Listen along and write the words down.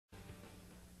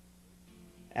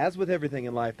As with everything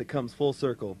in life that comes full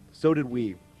circle, so did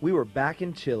we. We were back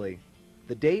in Chile.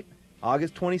 The date,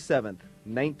 August 27th,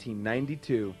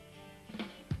 1992.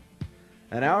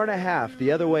 An hour and a half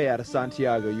the other way out of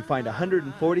Santiago, you find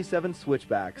 147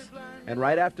 switchbacks. And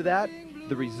right after that,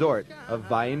 the resort of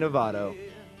Valle Nevado.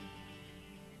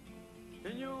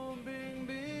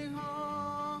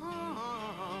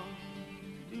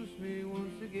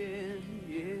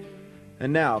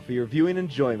 And now, for your viewing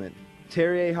enjoyment,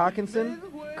 Terry A. Haakonsen,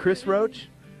 Chris Roach,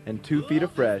 and 2 Feet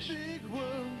of Fresh.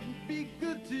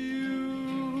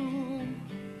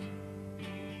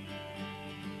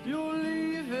 You're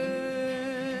leaving.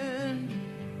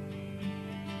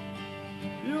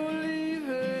 You're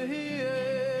leaving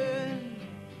here.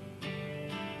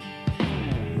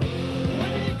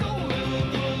 When you go, little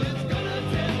girl, it's gonna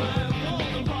tear my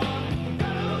walls apart.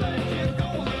 Gotta let you go,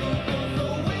 little girl, so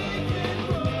we can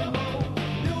grow.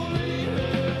 You're leaving.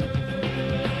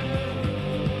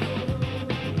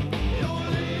 You're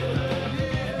leaving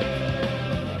here.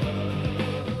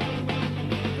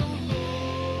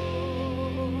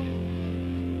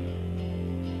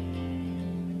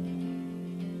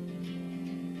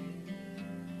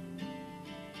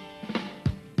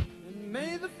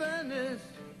 May the fairness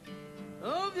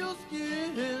of your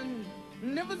skin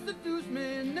never seduce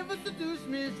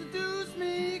me, seduce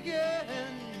me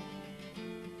again,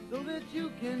 so that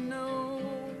you can know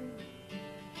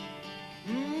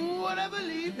what I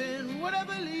believe in,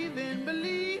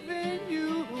 believe in.